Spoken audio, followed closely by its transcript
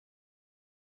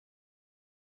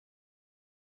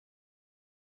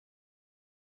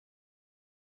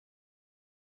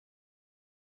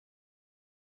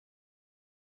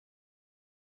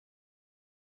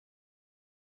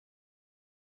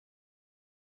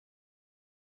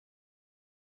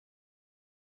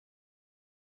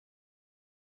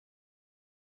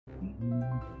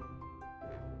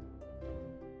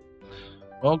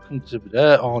Welcome to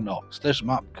Dare or Not. This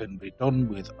map can be done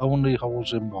with only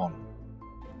holes in one.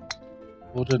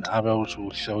 Wooden arrows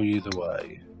will show you the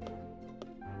way.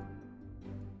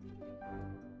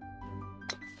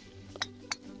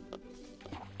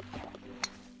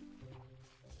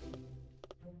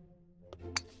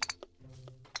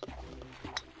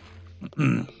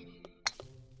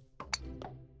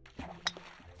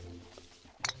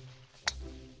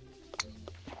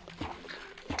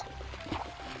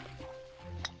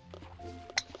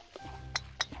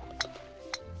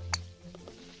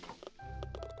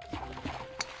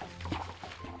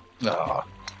 Ah.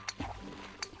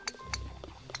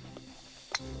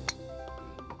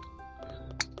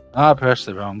 I pressed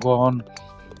the wrong one.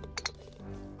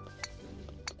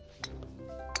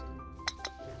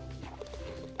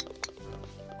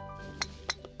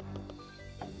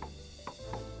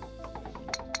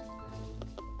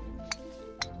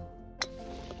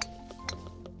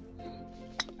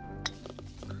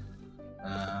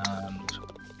 And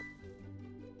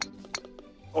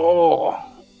oh,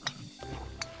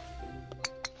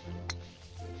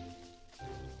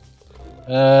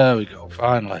 there we go,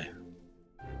 finally.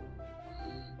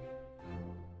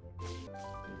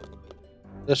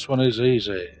 This one is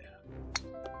easy.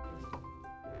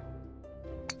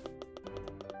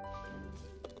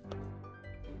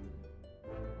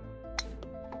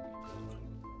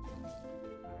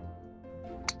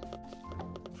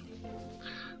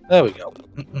 There we go.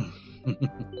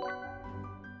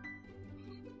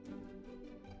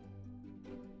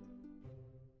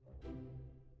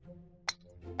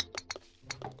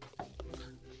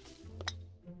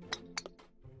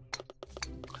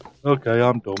 Okay,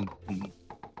 I'm done.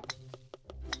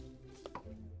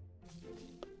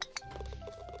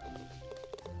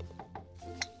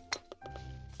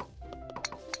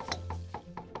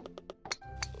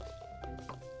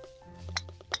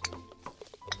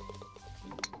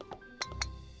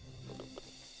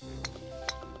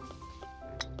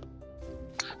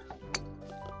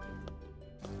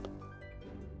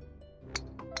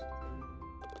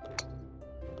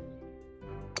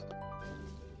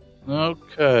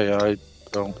 Okay, I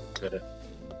don't get it.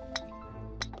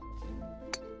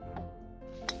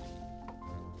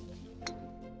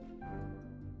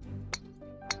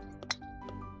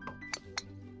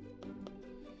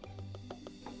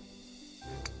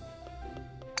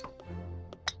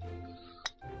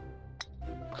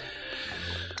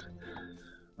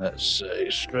 Let's see,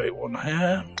 straight one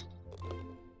here.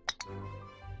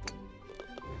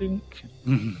 Think.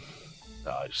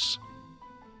 Nice.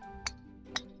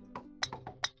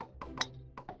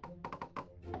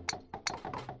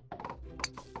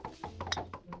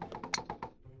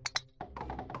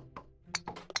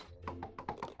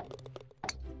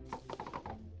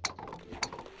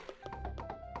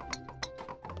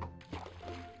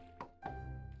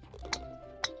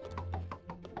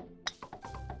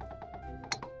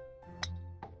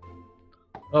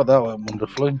 Oh, that went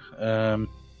wonderfully.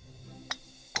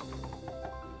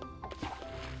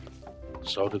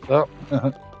 So did that.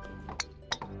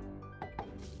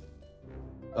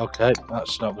 Okay,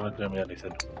 that's not going to do me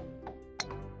anything.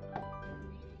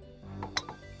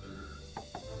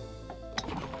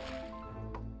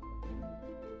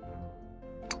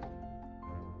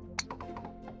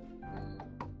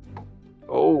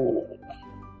 Oh.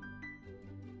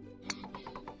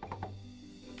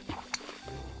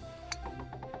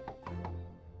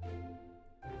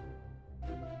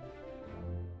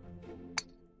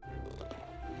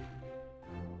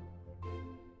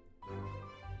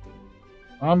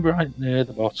 I'm right near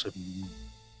the bottom.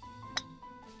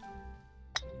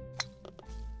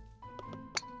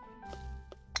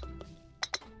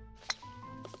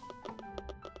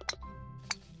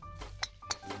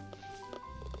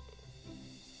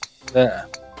 There.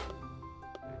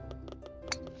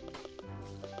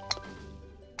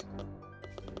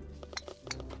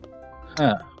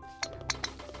 Huh.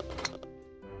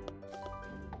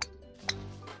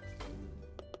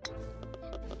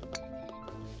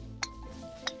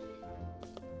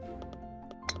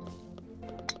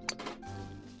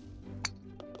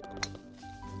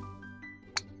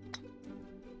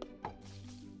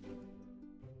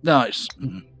 Nice.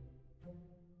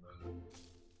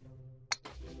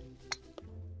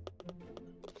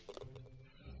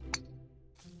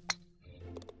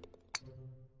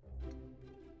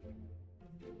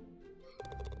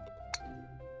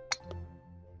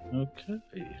 Okay.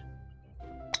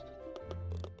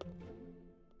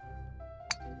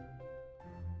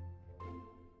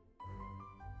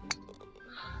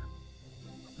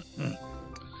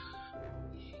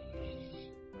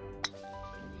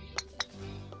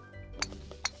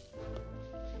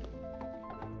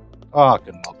 Oh, I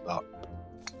can log that.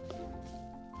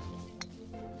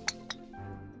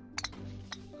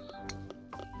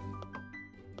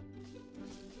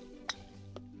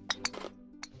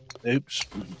 Oops.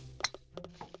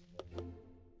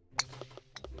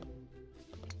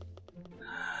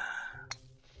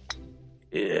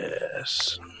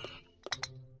 Yes.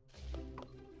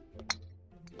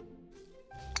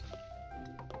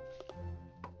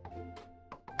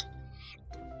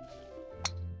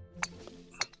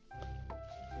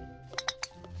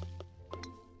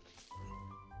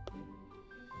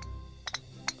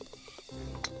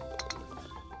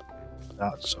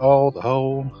 That's all the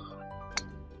whole.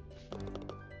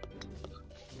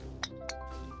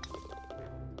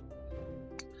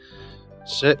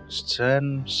 Six,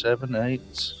 10, 7, 8.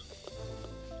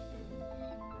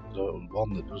 So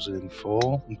one that does it in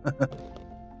 4.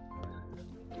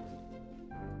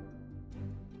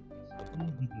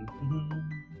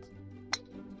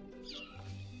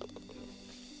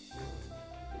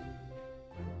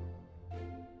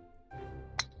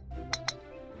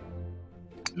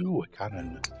 Ooh, a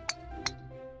cannon.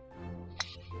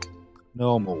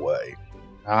 Normal way.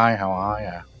 Hi, how are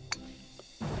ya?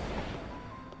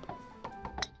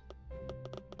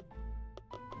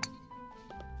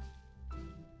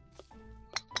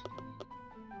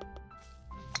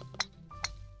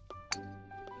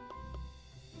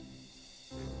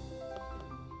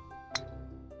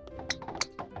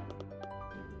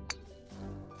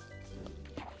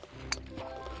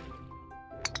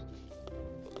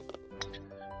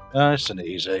 Nice and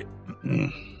easy.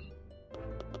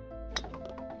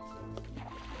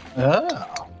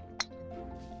 Ah.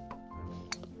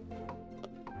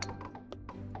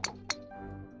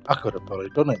 I could have probably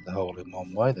done it the whole in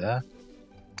one way there.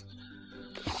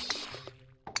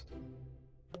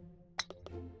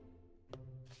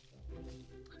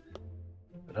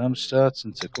 But I'm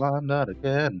starting to climb that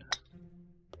again.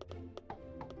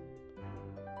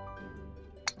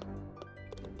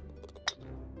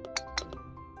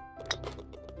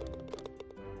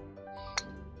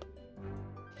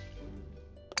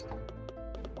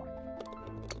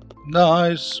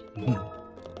 Nice.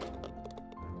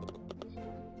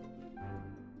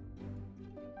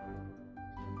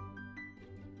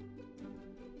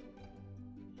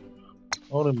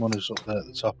 All in one is up there at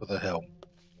the top of the hill.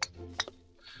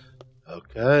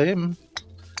 Okay.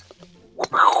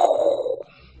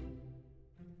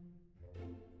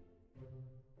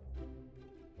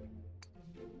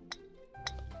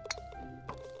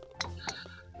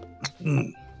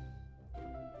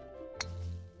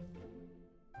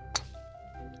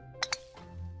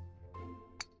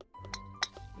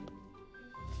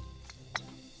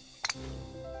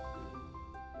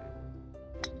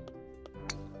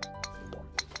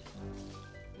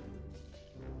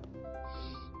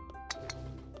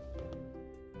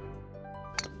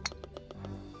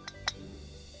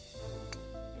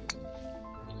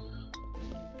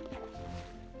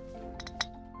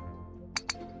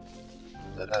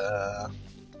 Ta-da.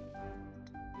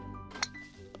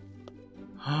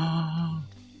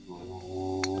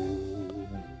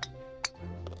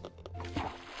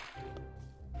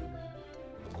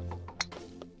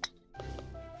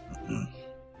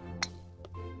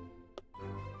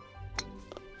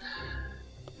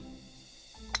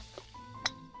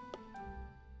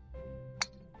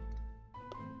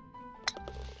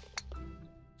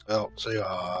 Oh, see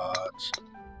what?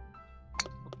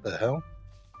 What the hell?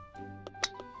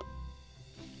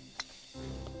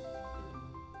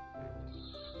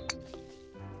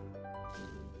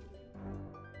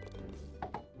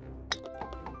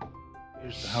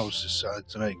 Use the house's side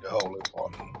to make a hole in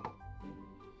one.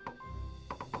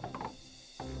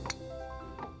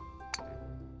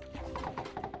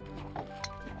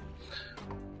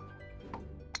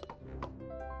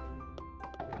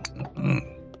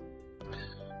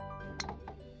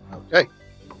 Okay.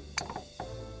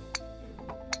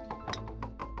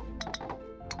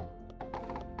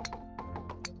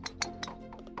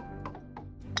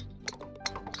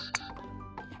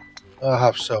 I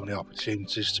have so many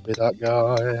opportunities to be that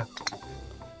guy.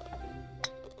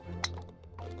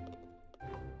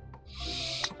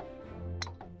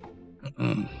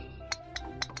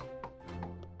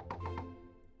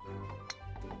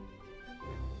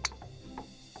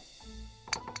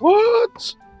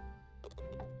 What?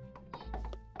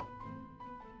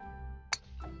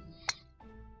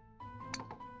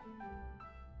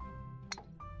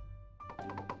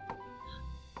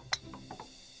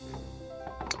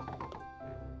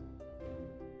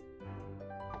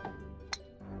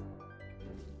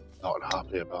 Not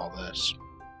happy about this.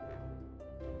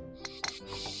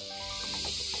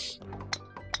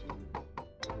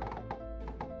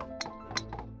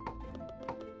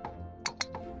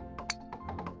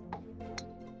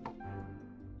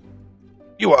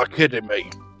 You are kidding me.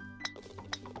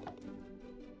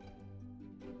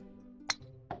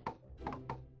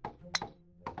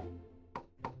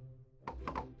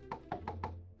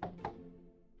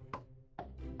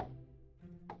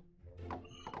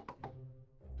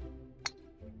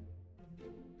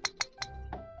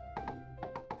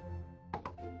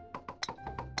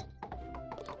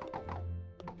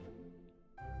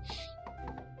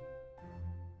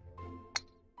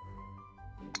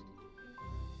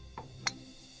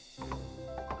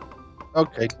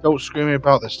 Okay, don't scream me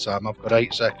about this time. I've got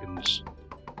 8 seconds.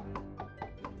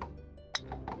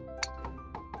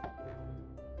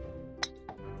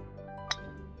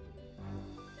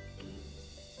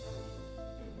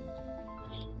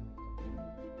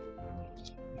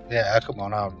 Yeah, come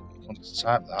on, I want to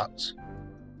type that.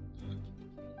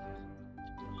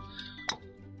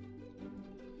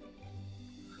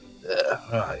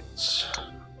 Yeah, right.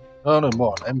 Turn and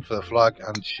 1, aim for the flag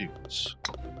and shoot.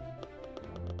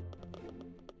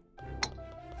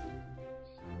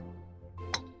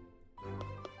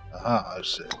 Aha, I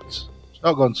see it. It's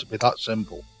not going to be that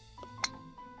simple.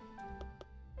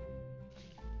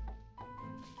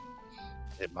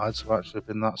 It might have actually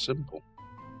been that simple.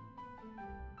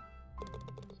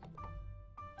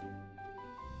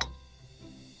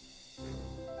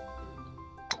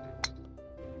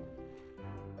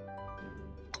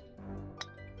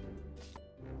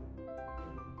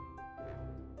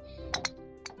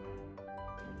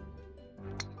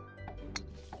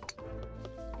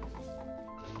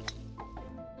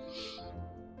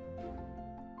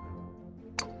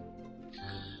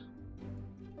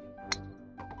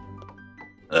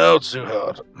 Oh, too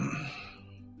hard.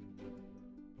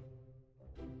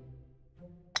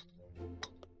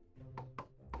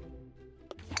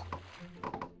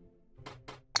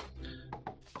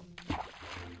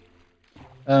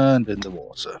 And in the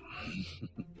water.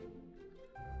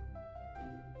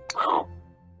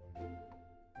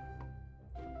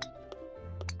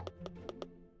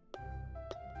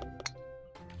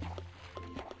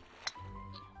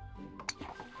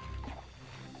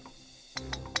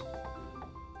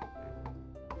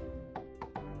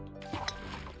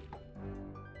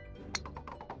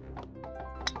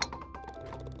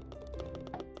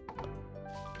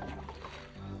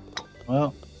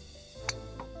 Well,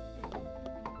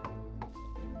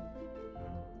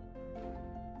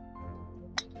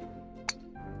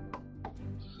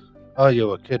 oh, you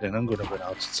were kidding. I'm going to run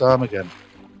out of time again.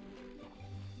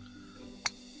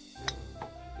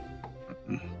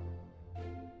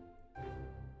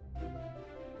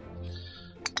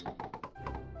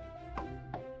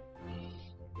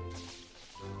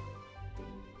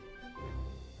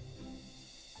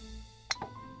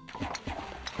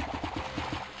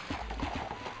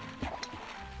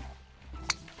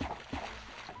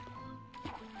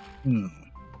 Hmm.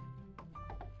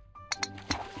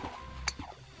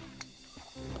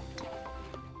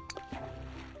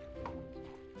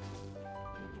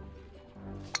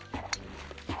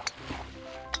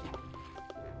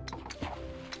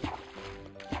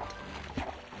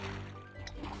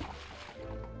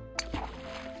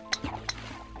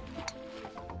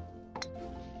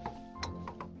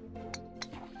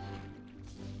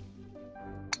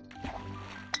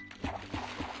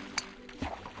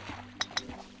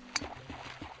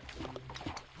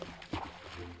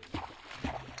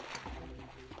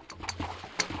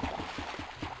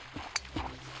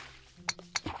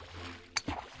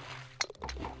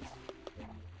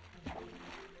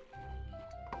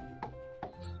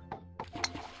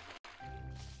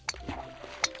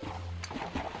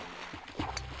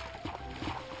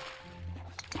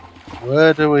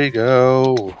 Where do we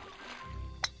go?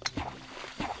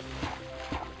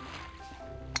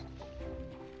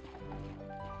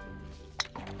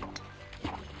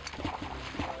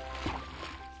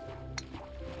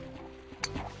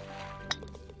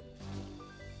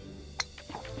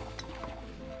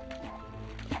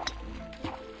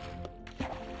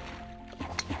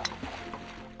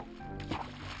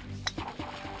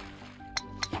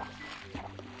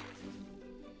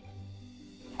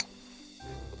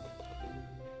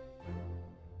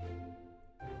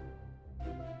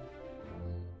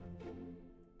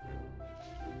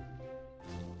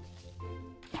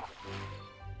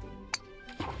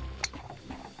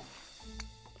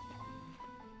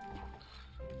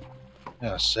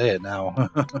 Yeah, I see it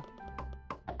now.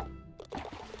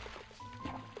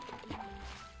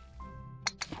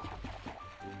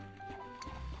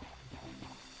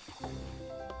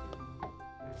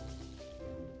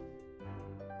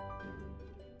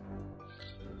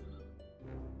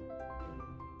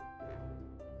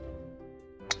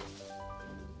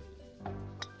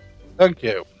 Thank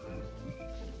you.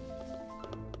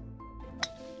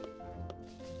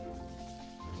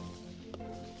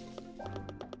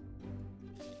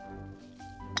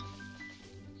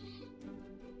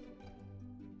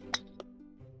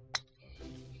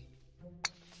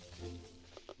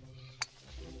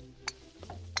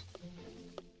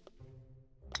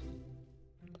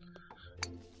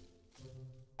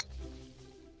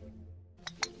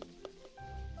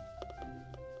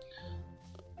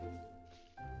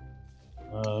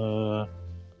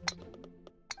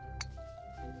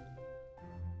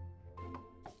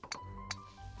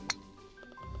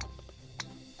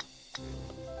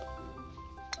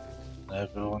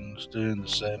 Everyone's doing the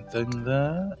same thing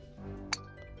there.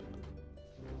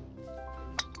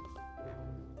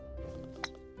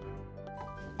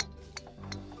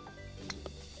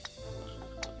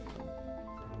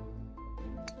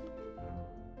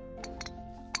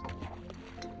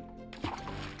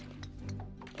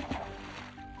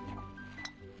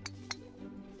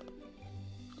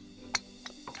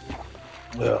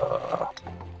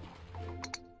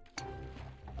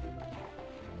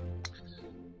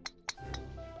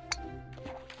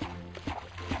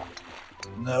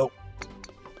 Nope.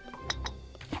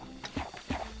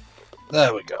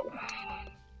 There we go.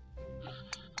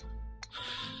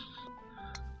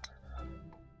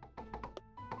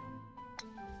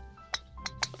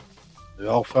 They're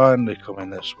all finally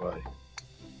coming this way.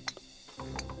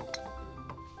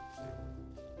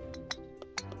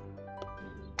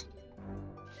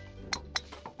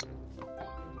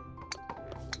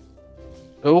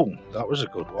 Oh, that was a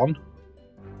good one.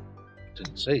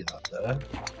 Didn't see that there.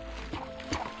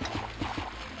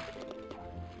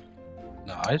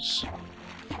 Nice.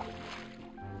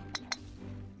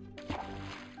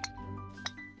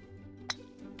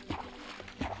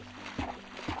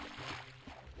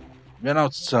 Ran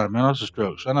out of time, ran out of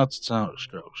strokes, ran out of time,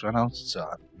 strokes, ran out of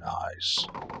time. Nice.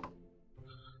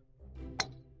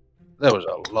 There was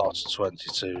a lot of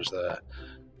 22s there.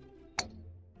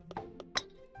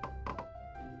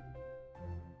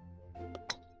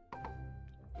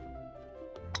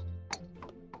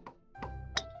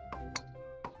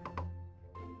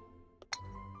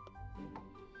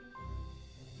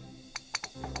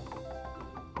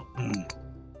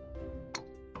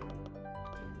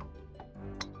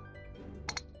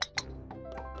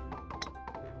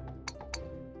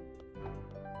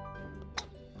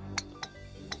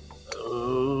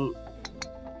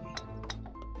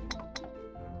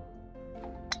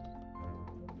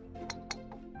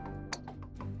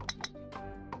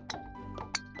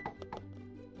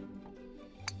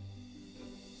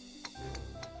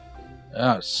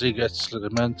 Yeah, C gets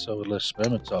Slendermento with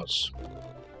Spimitos.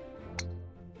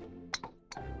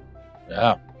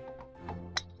 Yeah.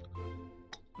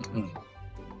 Been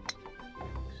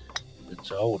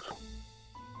told.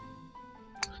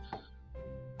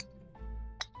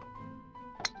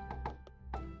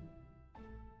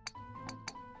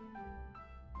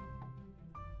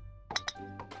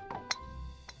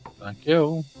 Thank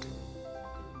you.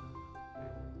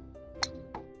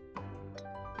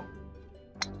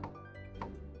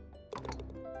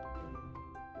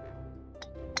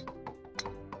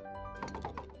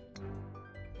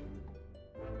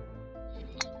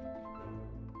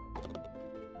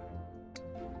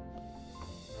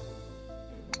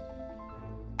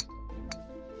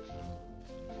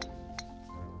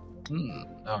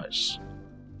 Nice.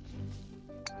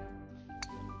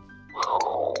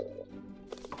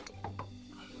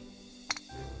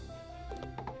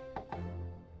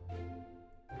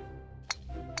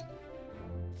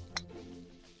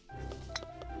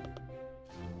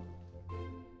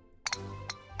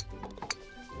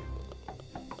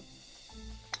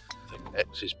 I think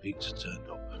X's pizza turned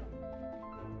up.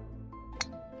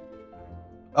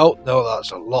 Oh, no,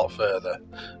 that's a lot further.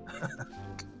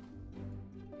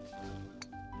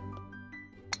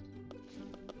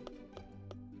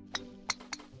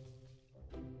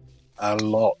 A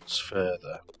lot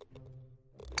further.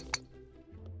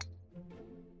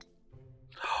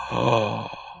 Oh.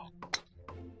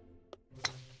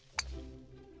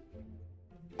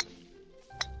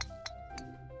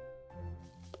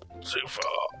 Too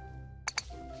far.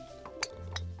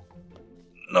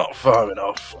 Not far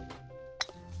enough.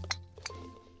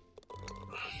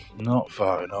 Not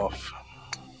far enough.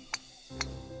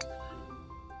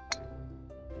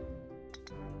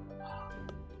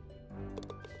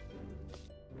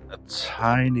 A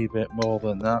tiny bit more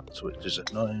than that, which is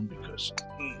annoying because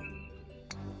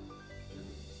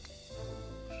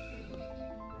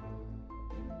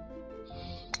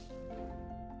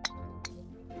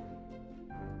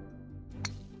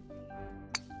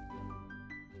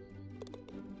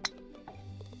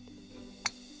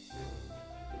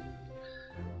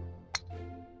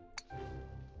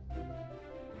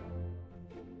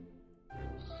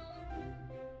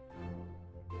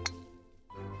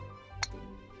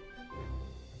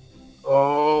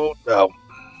oh no.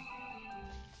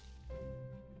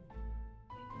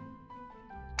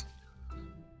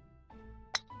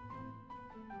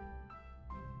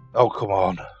 Oh, come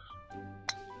on.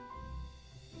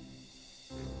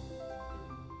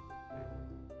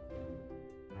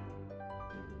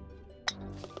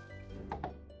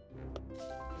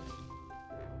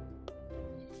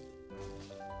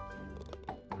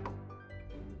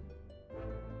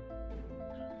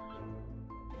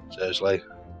 Seriously.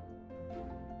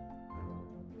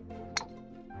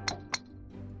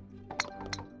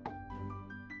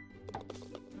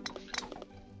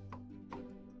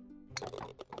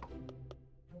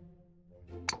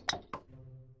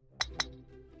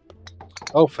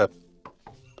 Oh, for...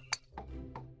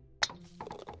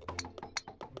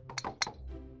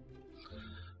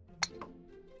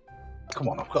 Come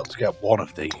on, I've got to get one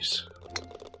of these.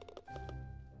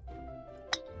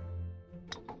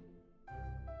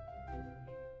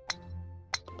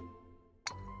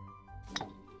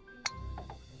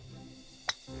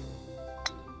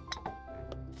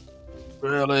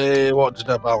 Really? What did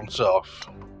I bounce off?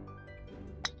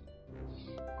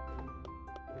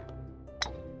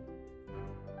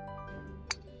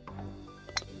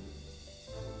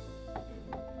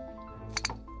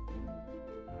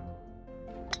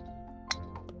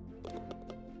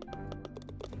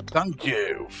 Thank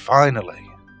you,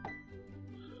 finally.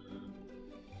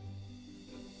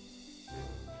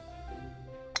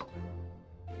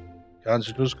 Can't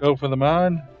you just go for the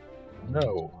mine?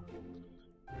 No.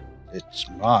 It's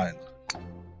mine.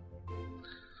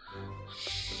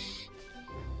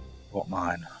 What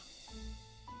mine?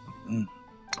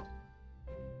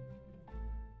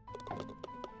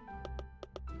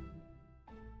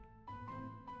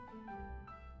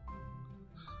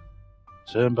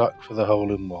 Turn back for the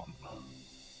hole-in-one.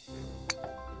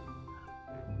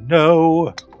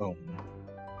 No! Oh.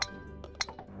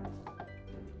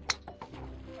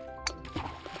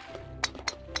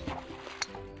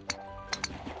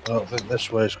 I don't think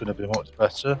this way is going to be much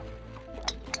better.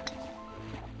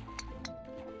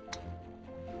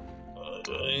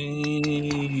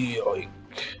 Yoink.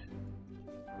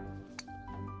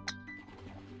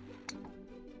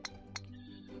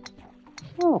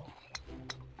 Whew.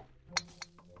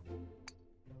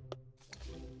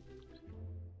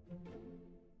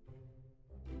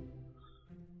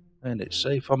 And it's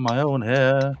safe on my own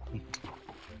here.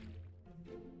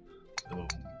 Oh.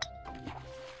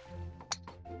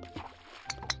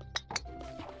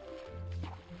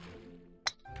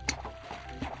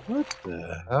 What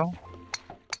the hell?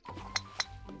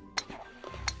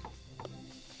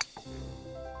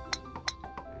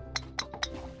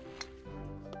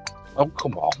 Oh,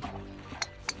 come on.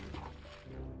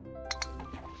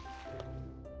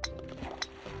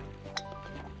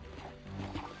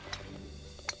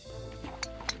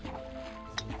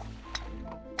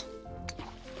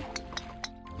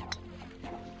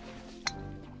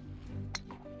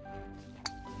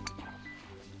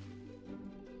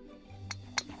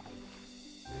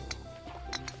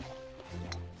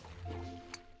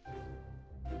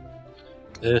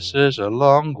 This is a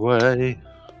long way.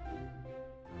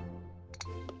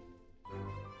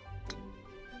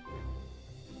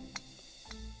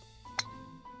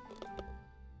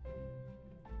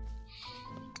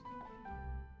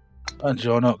 And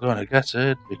you're not going to get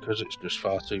it because it's just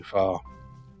far too far.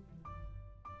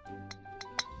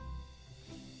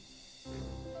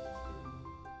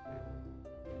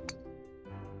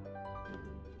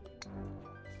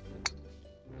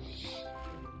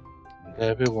 And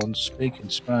everyone's speaking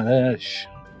Spanish.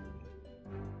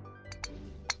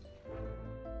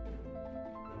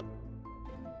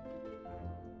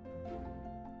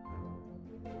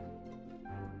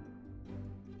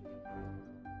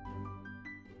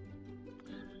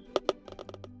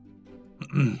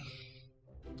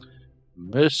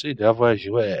 Merci d'avoir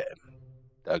joué.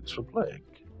 Thanks for playing.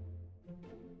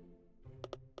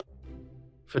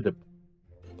 For the...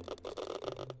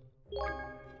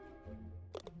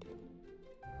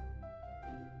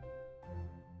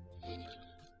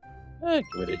 Hey,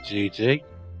 give it a GG.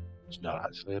 It's not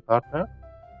actually a bad map.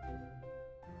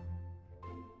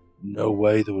 No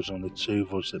way there was only two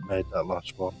of us that made that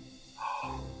last one.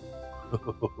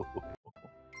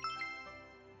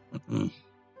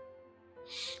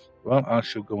 Well, I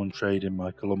shall go and trade in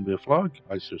my Columbia flag.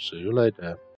 I shall see you later.